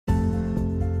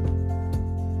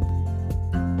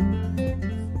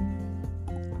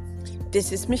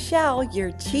This is Michelle,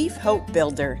 your Chief Hope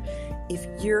Builder. If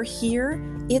you're here,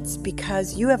 it's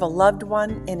because you have a loved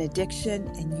one in addiction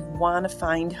and you want to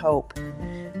find hope.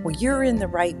 Well, you're in the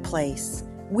right place.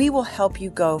 We will help you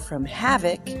go from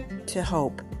havoc to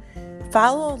hope.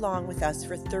 Follow along with us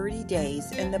for 30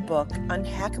 days in the book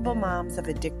Unhackable Moms of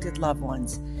Addicted Loved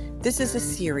Ones. This is a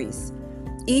series.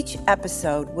 Each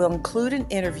episode will include an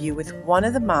interview with one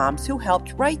of the moms who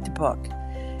helped write the book.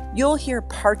 You'll hear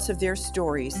parts of their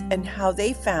stories and how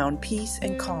they found peace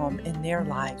and calm in their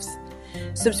lives.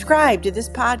 Subscribe to this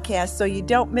podcast so you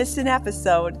don't miss an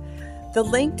episode. The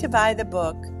link to buy the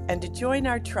book and to join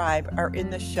our tribe are in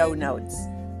the show notes.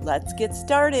 Let's get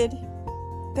started.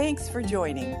 Thanks for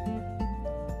joining.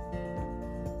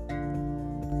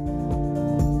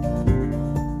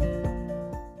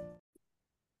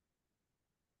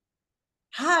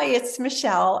 Hi, it's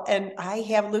Michelle, and I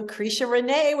have Lucretia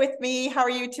Renee with me. How are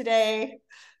you today?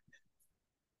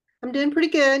 I'm doing pretty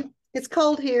good. It's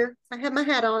cold here. I have my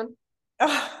hat on.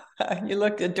 Oh, you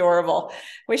look adorable.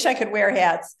 Wish I could wear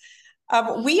hats.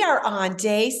 We are on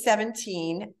day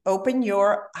 17, Open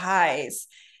Your Eyes.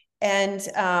 And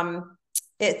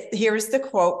here's the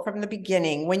quote from the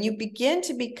beginning. When you begin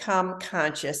to become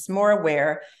conscious, more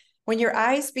aware, when your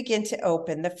eyes begin to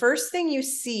open, the first thing you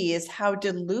see is how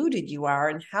deluded you are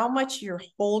and how much you're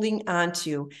holding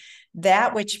onto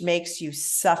that which makes you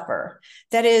suffer.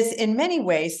 That is, in many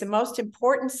ways, the most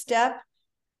important step.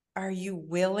 Are you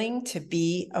willing to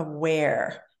be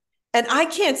aware? And I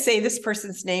can't say this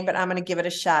person's name, but I'm going to give it a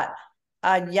shot.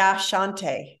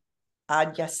 Adyashante,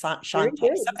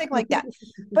 something like that.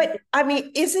 But I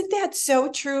mean, isn't that so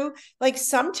true? Like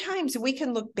sometimes we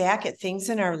can look back at things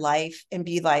in our life and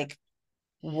be like,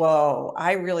 whoa,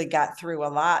 I really got through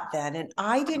a lot then. And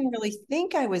I didn't really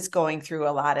think I was going through a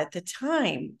lot at the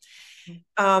time.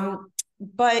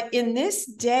 But in this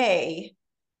day,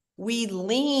 we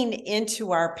lean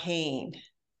into our pain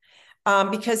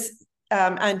because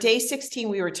on day 16,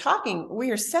 we were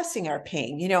assessing our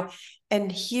pain, and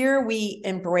here we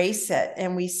embrace it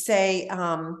and we say,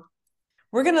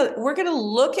 we're gonna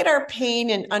look at our pain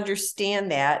and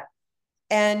understand that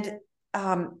and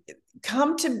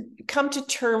come to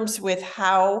terms with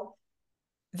how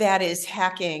that is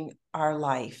hacking our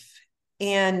life.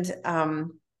 And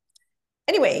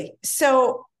anyway,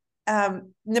 so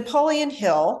Napoleon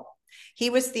Hill, he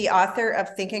was the author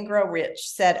of Think and Grow Rich,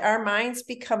 said, our minds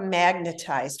become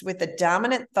magnetized with the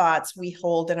dominant thoughts we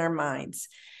hold in our minds.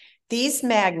 These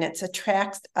magnets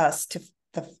attract us to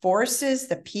the forces,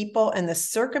 the people, and the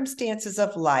circumstances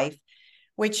of life,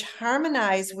 which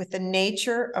harmonize with the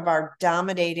nature of our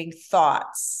dominating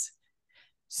thoughts.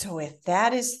 So if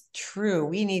that is true,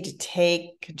 we need to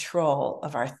take control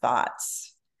of our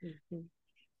thoughts. Mm-hmm.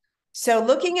 So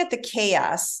looking at the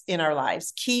chaos in our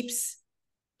lives keeps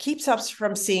us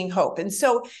from seeing hope. And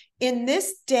so in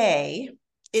this day,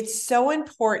 it's so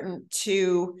important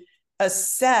to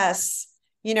assess,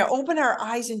 open our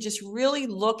eyes and just really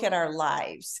look at our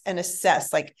lives and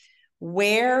assess, like,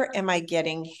 where am I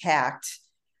getting hacked?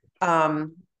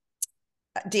 Dan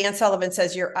Sullivan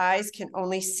says, your eyes can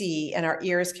only see and our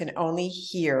ears can only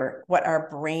hear what our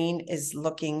brain is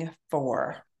looking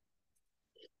for.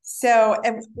 So,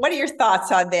 and what are your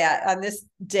thoughts on that, on this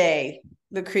day?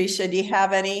 Lucretia, do you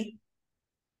have any?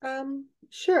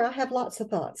 Sure. I have lots of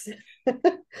thoughts.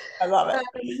 I love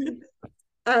it.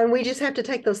 We just have to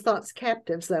take those thoughts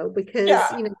captives, though, because,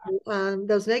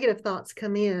 those negative thoughts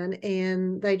come in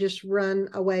and they just run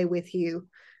away with you,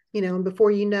 and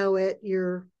before you know it,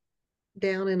 you're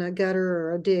down in a gutter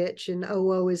or a ditch and, oh,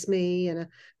 woe is me, and a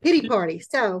pity party.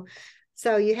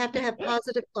 So you have to have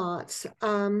positive thoughts.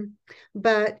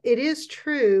 But it is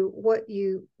true, what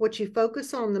you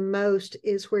focus on the most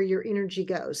is where your energy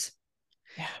goes.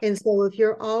 Yeah. And so if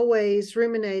you're always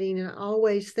ruminating and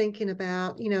always thinking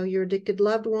about, your addicted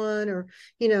loved one or,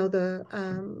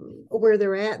 where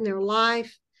they're at in their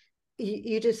life,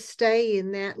 you just stay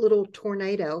in that little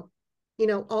tornado,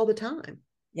 all the time.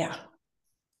 Yeah.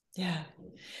 Yeah.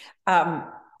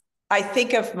 I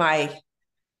think of my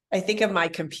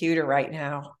computer right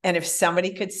now, and if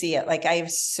somebody could see it, like I have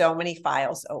so many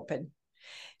files open,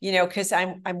 because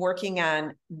I'm working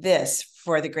on this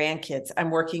for the grandkids. I'm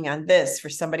working on this for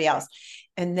somebody else.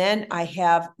 And then I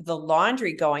have the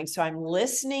laundry going. So I'm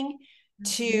listening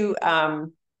to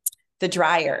the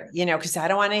dryer, because I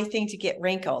don't want anything to get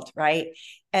wrinkled, right?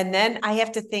 And then I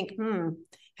have to think,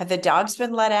 have the dogs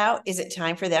been let out? Is it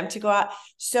time for them to go out?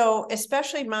 So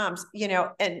especially moms,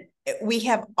 and we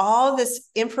have all this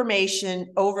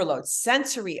information overload,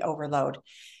 sensory overload.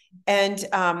 And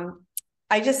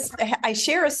I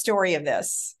share a story of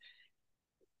this.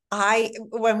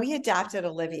 when we adopted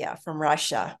Olivia from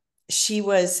Russia, she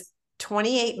was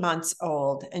 28 months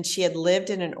old and she had lived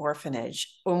in an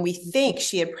orphanage. When we think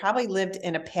she had probably lived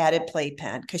in a padded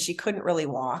playpen because she couldn't really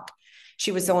walk.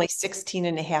 She was only 16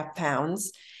 and a half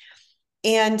pounds.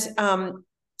 And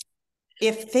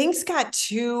if things got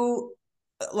too,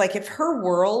 like if her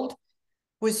world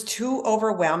was too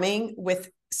overwhelming with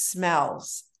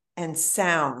smells and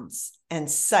sounds and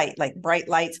sight, like bright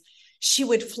lights, she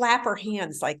would flap her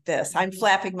hands like this. I'm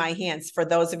flapping my hands for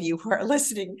those of you who are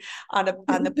listening on the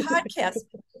podcast.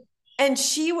 And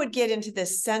she would get into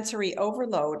this sensory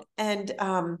overload. And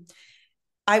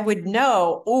I would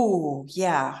know, oh,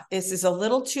 yeah, this is a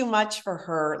little too much for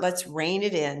her. Let's rein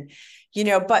it in,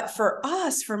 but for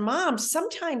us, for moms,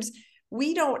 sometimes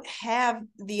we don't have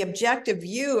the objective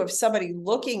view of somebody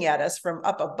looking at us from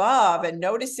up above and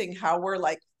noticing how we're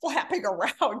like flapping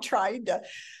around trying to,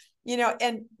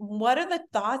 and what are the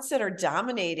thoughts that are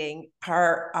dominating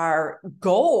our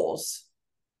goals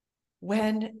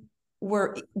when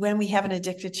we have an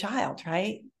addicted child,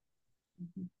 right?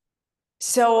 Mm-hmm.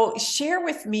 So share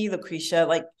with me, Lucretia,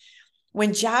 like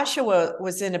when Joshua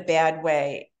was in a bad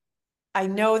way, I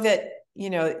know that,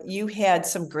 you had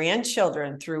some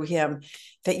grandchildren through him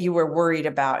that you were worried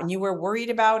about, and you were worried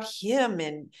about him.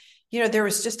 And, there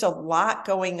was just a lot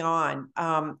going on.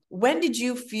 When did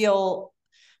you feel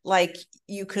like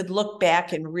you could look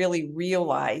back and really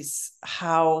realize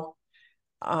how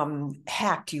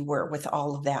hacked you were with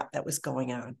all of that was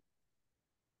going on?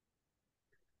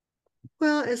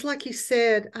 Well, it's like you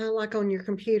said, like on your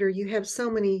computer, you have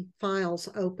so many files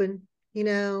open,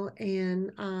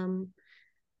 and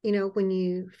when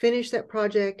you finish that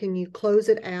project and you close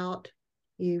it out,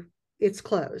 it's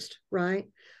closed, right?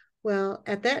 Well,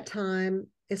 at that time,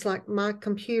 it's like my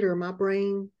computer, my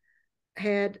brain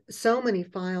had so many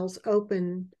files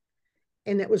open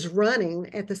and that was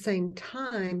running at the same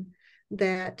time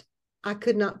that I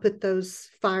could not put those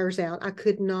fires out. I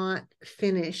could not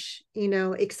finish,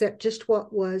 except just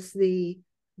what was the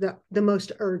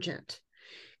most urgent.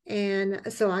 And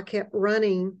so I kept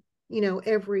running,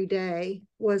 every day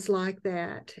was like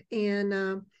that.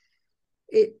 And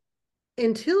it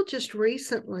until just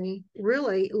recently,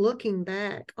 really looking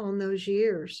back on those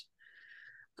years,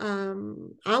 I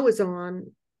was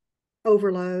on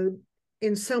overload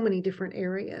in so many different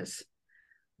areas,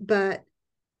 but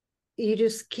you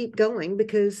just keep going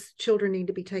because children need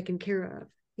to be taken care of,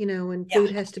 and Yeah.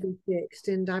 food has to be fixed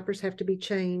and diapers have to be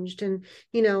changed, and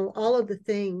all of the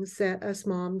things that us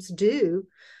moms do,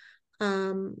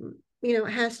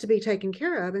 it has to be taken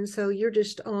care of. And so you're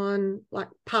just on like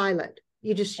pilot.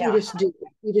 You just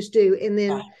do, and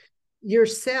then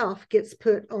yourself gets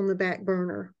put on the back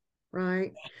burner,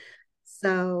 right?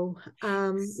 So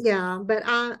yeah, but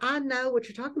I know what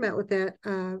you're talking about with that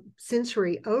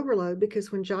sensory overload,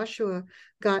 because when Joshua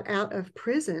got out of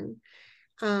prison,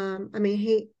 I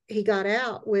mean he got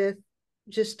out with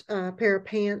just a pair of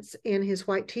pants and his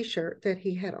white t-shirt that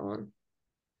he had on,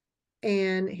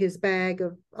 and his bag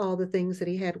of all the things that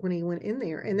he had when he went in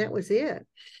there, and that was it.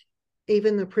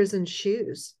 Even the prison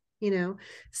shoes,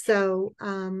 So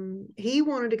he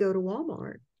wanted to go to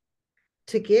Walmart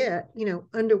to get,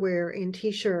 underwear and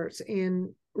t-shirts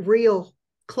and real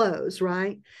clothes,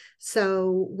 right?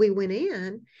 So we went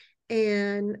in,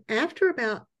 and after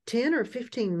about 10 or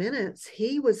 15 minutes,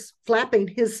 he was flapping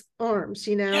his arms,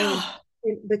 and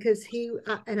because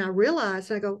I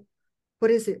realized, and I go,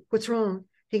 what is it? What's wrong?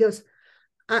 He goes,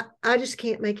 I just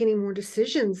can't make any more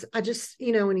decisions. I just,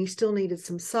 and he still needed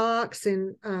some socks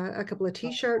and a couple of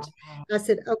t-shirts. I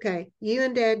said, okay, you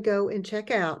and dad go and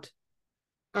check out.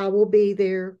 I will be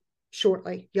there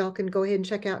shortly. Y'all can go ahead and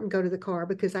check out and go to the car,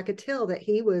 because I could tell that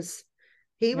he was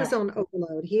on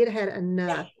overload. He had had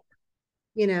enough,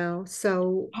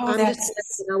 so I'm just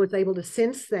glad that I was able to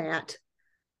sense that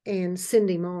and send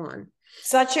him on.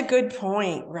 Such a good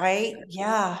point, right?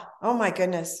 Yeah. Oh my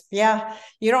goodness. Yeah.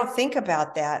 You don't think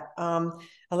about that. A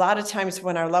lot of times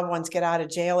when our loved ones get out of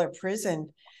jail or prison,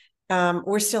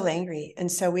 we're still angry.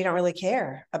 And so we don't really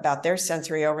care about their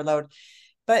sensory overload.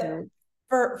 But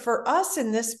for us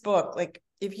in this book, like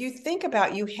if you think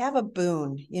about, you have a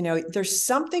boon, there's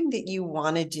something that you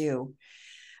want to do.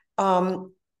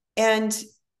 And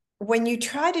when you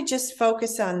try to just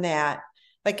focus on that,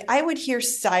 like I would hear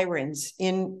sirens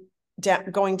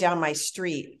going down my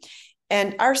street,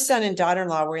 and our son and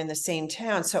daughter-in-law were in the same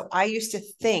town. So I used to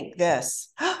think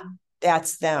this,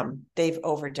 that's them. They've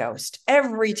overdosed.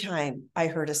 Every time I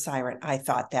heard a siren, I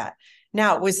thought that.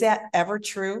 Now, was that ever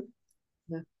true?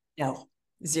 No,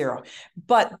 zero.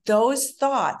 But those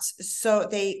thoughts, so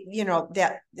they,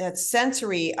 that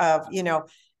sensory of,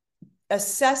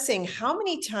 assessing how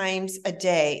many times a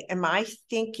day am I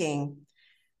thinking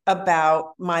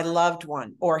about my loved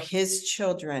one or his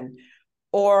children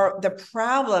or the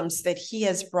problems that he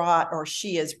has brought or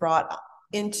she has brought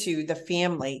into the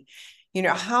family. You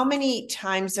know, how many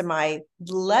times am I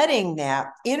letting that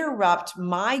interrupt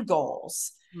my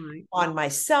goals on my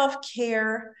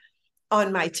self-care,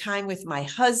 on my time with my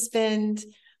husband,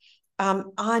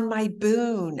 on my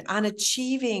boon, on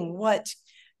achieving what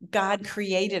God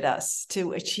created us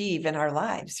to achieve in our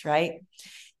lives, right?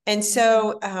 And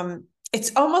so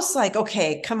it's almost like,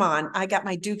 okay, come on, I got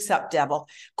my dukes up, devil.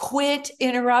 Quit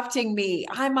interrupting me.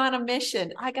 I'm on a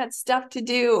mission. I got stuff to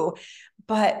do.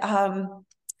 But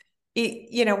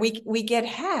we get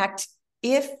hacked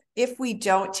if we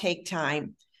don't take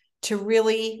time to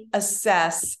really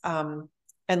assess and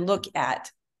look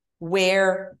at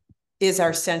where is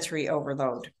our sensory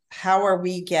overload. How are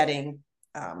we getting?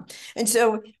 And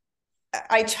so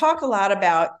I talk a lot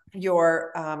about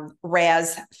your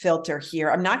RAS filter here.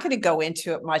 I'm not going to go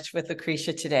into it much with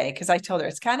Lucretia today because I told her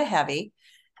it's kind of heavy.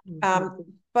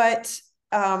 But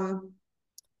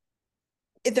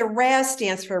the RAS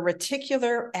stands for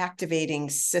reticular activating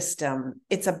system.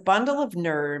 It's a bundle of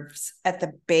nerves at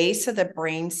the base of the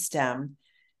brain stem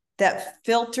that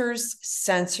filters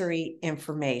sensory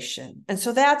information. And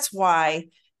so that's why,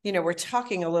 we're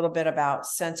talking a little bit about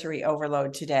sensory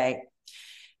overload today.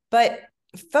 But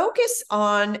focus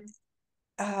on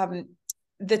the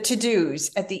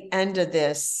to-dos at the end of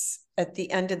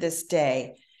this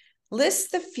day.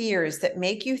 List the fears that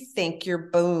make you think your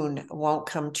boon won't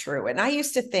come true. And I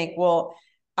used to think, well,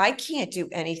 I can't do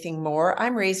anything more.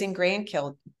 I'm raising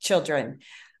grandchildren.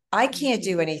 I can't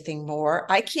do anything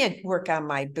more. I can't work on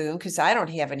my boon because I don't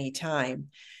have any time.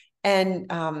 And,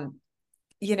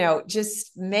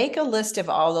 just make a list of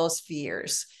all those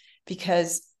fears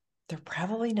because they're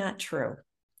probably not true.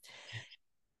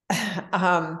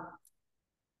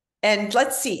 And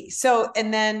let's see. So,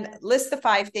 and then list the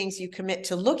 5 things you commit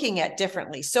to looking at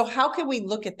differently. So how can we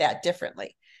look at that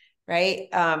differently? Right.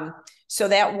 So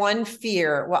that one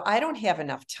fear, well, I don't have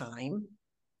enough time.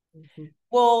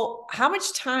 Well, how much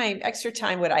extra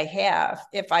time would I have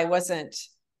if I wasn't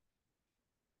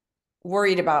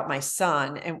worried about my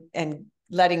son and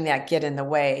letting that get in the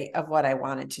way of what I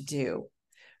wanted to do?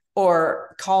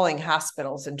 Or calling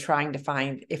hospitals and trying to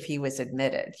find if he was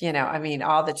admitted,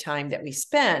 all the time that we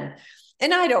spend.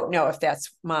 And I don't know if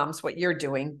that's, moms, what you're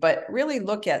doing, but really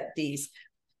look at these.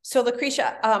 So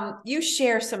Lucretia, you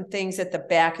share some things at the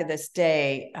back of this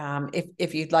day.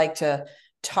 If you'd like to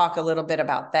talk a little bit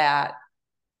about that,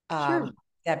 Sure.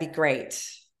 That'd be great.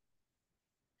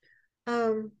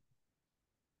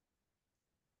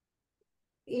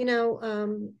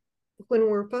 When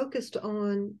we're focused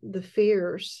on the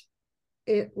fears,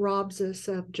 it robs us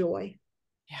of joy.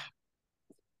 Yeah.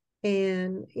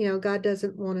 And, God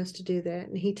doesn't want us to do that.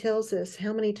 And he tells us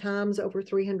how many times, over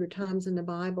 300 times in the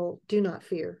Bible, do not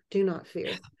fear, do not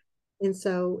fear. And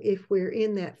so if we're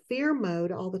in that fear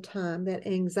mode all the time, that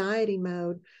anxiety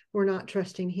mode, we're not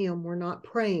trusting him. We're not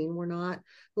praying. We're not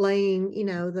laying,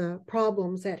 the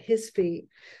problems at his feet.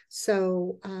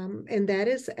 So, and that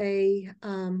is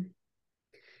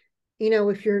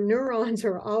if your neurons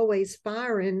are always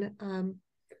firing,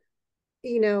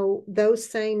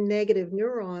 those same negative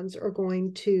neurons are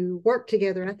going to work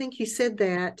together. I think you said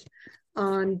that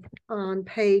on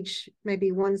page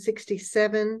maybe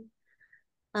 167.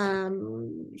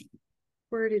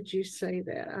 Where did you say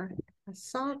that? I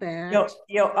saw that.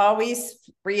 You'll always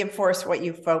reinforce what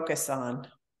you focus on.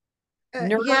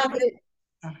 Yeah, but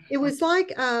it was like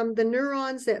the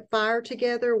neurons that fire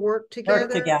together work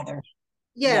together.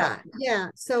 Yeah.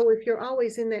 So if you're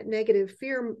always in that negative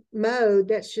fear mode,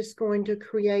 that's just going to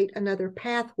create another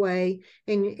pathway,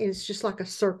 and it's just like a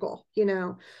circle,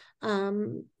 playing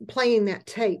that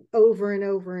tape over and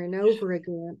over and over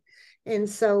again. And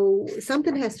so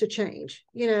something has to change,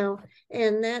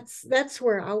 and that's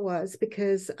where I was,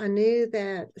 because I knew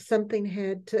that something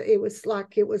had to. It was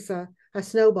like it was a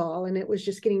snowball, and it was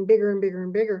just getting bigger and bigger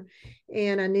and bigger.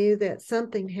 And I knew that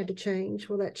something had to change.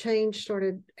 Well, that change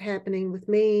started happening with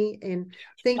me and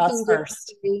thinking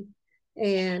differently.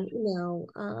 And,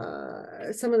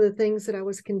 some of the things that I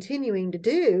was continuing to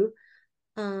do,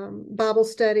 Bible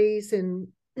studies and,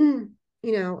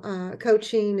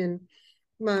 coaching and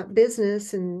my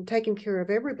business and taking care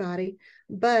of everybody.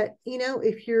 But,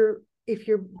 if you're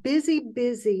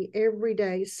busy every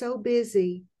day, so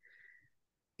busy,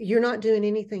 you're not doing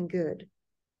anything good.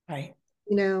 Right.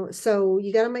 So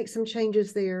you got to make some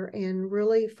changes there and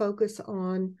really focus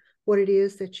on what it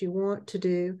is that you want to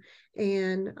do.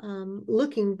 And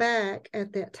looking back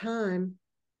at that time,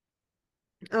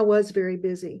 I was very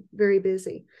busy, very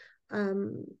busy.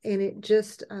 And it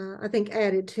just, I think,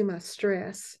 added to my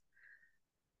stress.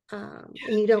 And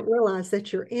you don't realize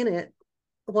that you're in it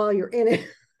while you're in it.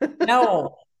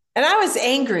 No. And I was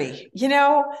angry, Sad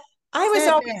dad. I was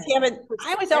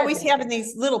Sad always dad. having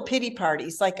these little pity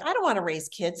parties. Like, I don't want to raise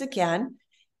kids again.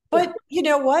 Yeah. But you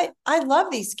know what? I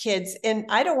love these kids and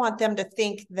I don't want them to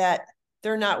think that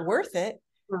they're not worth it.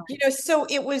 Right. So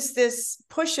it was this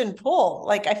push and pull.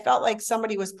 Like, I felt like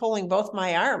somebody was pulling both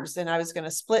my arms and I was going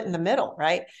to split in the middle,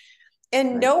 right?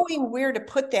 And Right. knowing where to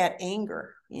put that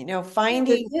anger,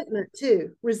 finding. Resentment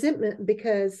too. Resentment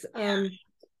because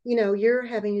you're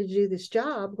having to do this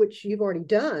job, which you've already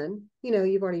done,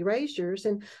 you've already raised yours.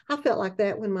 And I felt like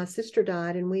that when my sister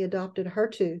died and we adopted her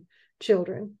two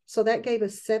children. So that gave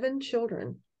us 7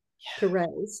 children to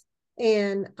raise.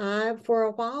 And for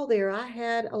a while there, I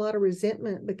had a lot of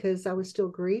resentment because I was still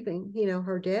grieving,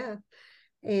 her death.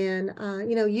 And,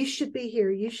 you should be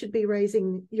here. You should be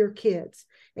raising your kids.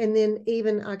 And then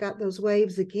even I got those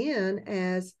waves again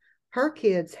as her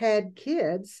kids had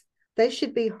kids. They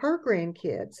should be her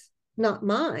grandkids, not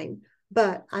mine.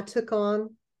 But I took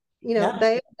on, Yeah.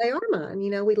 they are mine.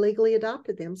 We legally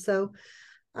adopted them. So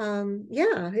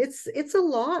yeah, it's a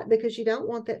lot because you don't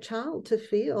want that child to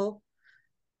feel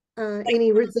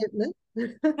any resentment.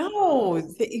 No,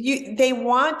 they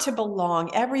want to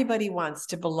belong. Everybody wants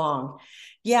to belong.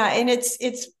 Yeah, and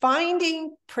it's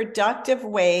finding productive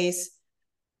ways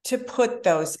to put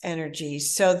those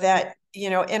energies so that,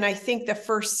 and I think the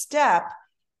first step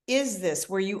is this,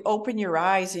 where you open your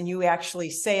eyes and you actually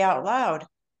say out loud.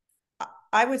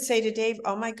 I would say to Dave,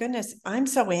 "Oh my goodness, I'm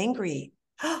so angry.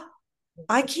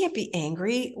 I can't be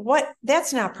angry. What?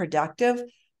 That's not productive.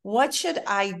 What should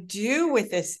I do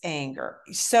with this anger?"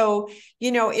 So,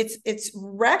 it's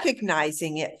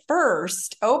recognizing it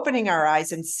first, opening our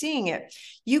eyes and seeing it.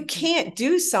 You can't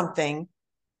do something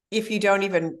if you don't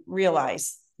even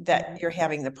realize that you're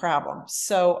having the problem.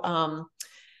 So,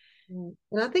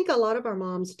 and I think a lot of our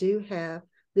moms do have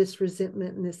this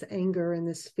resentment and this anger and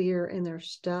this fear, and they're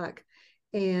stuck.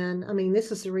 And I mean,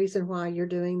 this is the reason why you're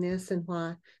doing this and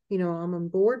why, I'm on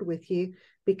board with you,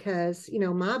 because,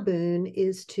 my boon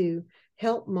is to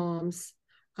help moms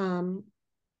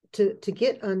to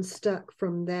get unstuck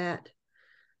from that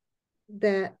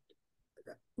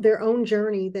their own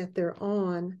journey that they're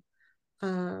on,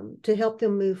 to help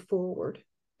them move forward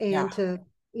yeah, and to,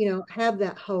 have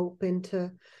that hope and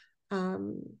to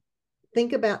um,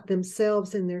 think about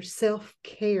themselves and their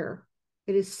self-care.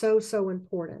 It is so, so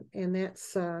important. And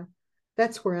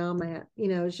that's where I'm at,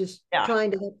 is just yeah,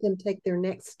 trying to help them take their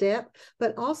next step.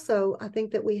 But also, I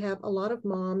think that we have a lot of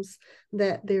moms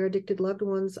that their addicted loved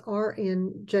ones are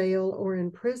in jail or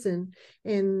in prison,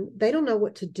 and they don't know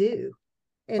what to do.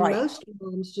 And right. most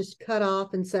moms just cut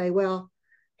off and say, well,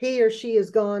 he or she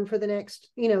is gone for the next,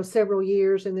 several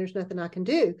years and there's nothing I can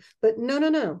do. But no, no,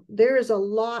 no. There is a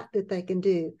lot that they can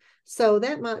do. So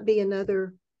that might be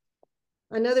another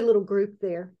little group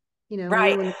there,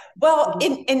 Right. you and Well,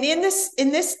 in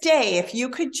this day, if you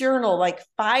could journal like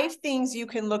 5 things you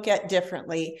can look at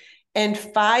differently and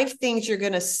 5 things you're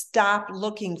going to stop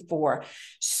looking for.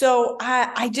 So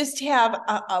I just have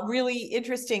a really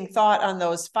interesting thought on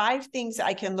those 5 things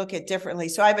I can look at differently.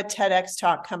 So I have a TEDx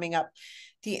talk coming up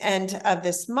the end of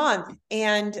this month,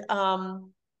 and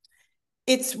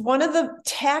it's one of the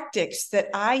tactics that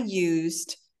I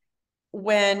used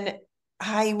when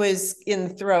I was in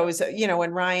the throes,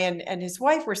 when Ryan and his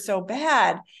wife were so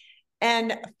bad.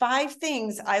 And 5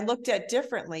 things I looked at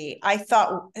differently. I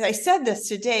said this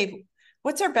to Dave,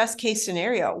 what's our best case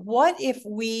scenario? What if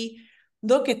we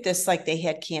look at this like they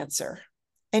had cancer?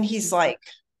 And he's like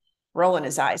rolling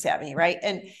his eyes at me, right?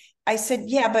 And I said,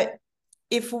 yeah, but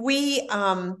if we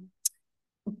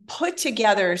put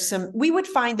together we would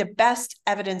find the best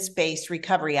evidence-based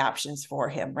recovery options for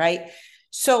him, right?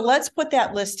 So let's put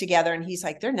that list together. And he's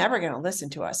like, they're never going to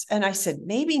listen to us. And I said,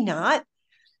 maybe not,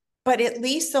 but at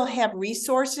least they'll have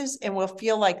resources and we'll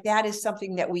feel like that is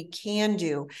something that we can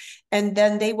do. And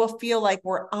then they will feel like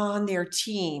we're on their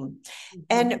team. Mm-hmm.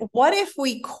 And what if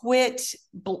we quit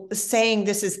saying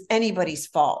this is anybody's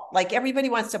fault? Like, everybody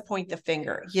wants to point the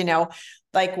finger,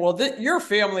 like, well, your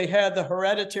family had the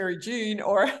hereditary gene,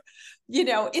 or,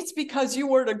 it's because you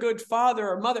weren't a good father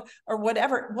or mother or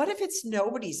whatever. What if it's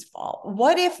nobody's fault?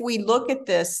 What if we look at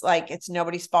this like it's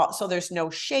nobody's fault? So there's no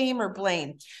shame or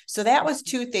blame. So that was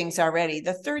 2 things already.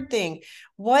 The third thing,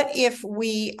 what if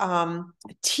we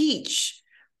teach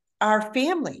our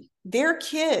family, their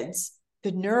kids,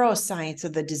 the neuroscience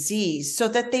of the disease so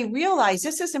that they realize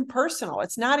this isn't personal.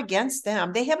 It's not against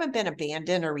them. They haven't been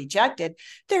abandoned or rejected.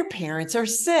 Their parents are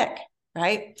sick.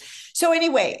 right? So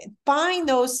anyway, find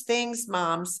those things,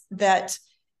 moms, that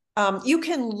you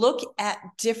can look at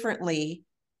differently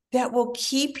that will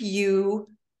keep you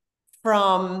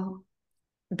from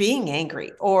being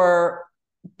angry or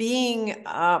being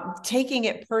taking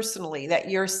it personally that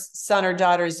your son or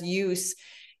daughter's use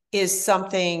is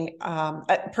something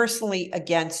personally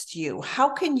against you. How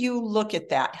can you look at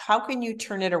that? How can you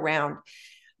turn it around?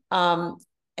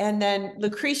 And then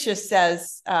Lucretia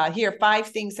says, here, 5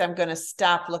 things I'm going to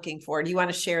stop looking for. Do you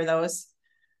want to share those?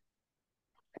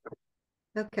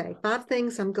 Okay, 5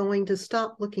 things I'm going to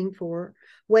stop looking for.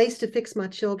 Ways to fix my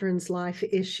children's life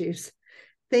issues.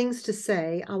 Things to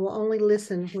say. I will only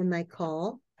listen when they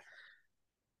call.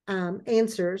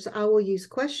 Answers. I will use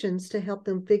questions to help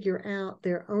them figure out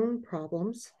their own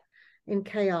problems. In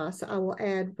chaos, I will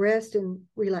add rest and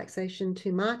relaxation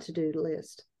to my to-do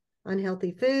list.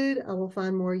 Unhealthy food. I will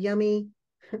find more yummy.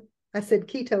 I said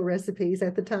keto recipes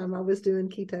at the time I was doing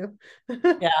keto.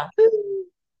 Yeah.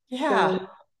 Yeah. So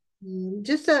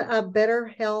just a better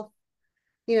health,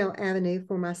 avenue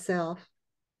for myself.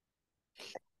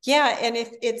 Yeah. And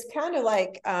if it's kind of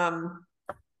like,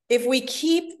 if we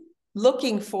keep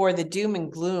looking for the doom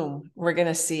and gloom, we're going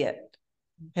to see it,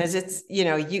 because it's,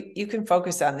 you can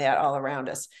focus on that all around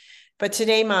us. But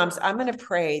today, moms, I'm going to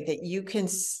pray that you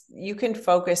can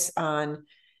focus on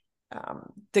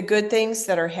the good things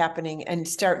that are happening and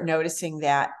start noticing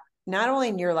that not only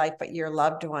in your life, but your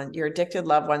loved one, your addicted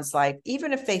loved one's life.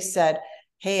 Even if they said,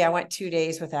 hey, I went 2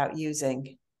 days without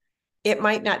using, it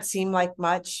might not seem like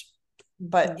much,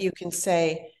 but you can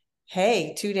say,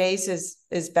 hey, 2 days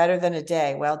is better than a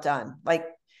day. Well done. Like,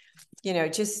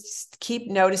 just keep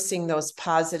noticing those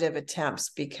positive attempts,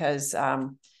 because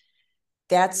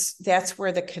that's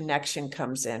where the connection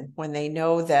comes in, when they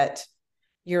know that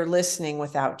you're listening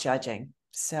without judging.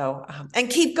 So, and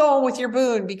keep going with your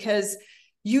boon, because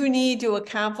you need to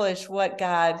accomplish what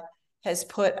God has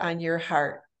put on your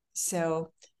heart.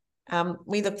 So,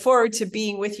 we look forward to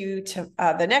being with you.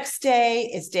 The next day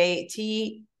is day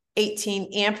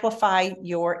 18, amplify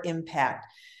your impact.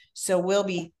 So we'll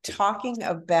be talking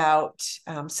about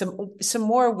some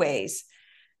more ways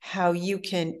how you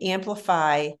can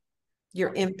amplify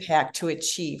your impact to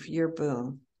achieve your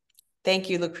boon. Thank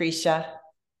you, Lucretia.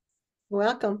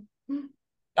 Welcome.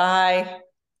 Bye.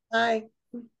 Bye.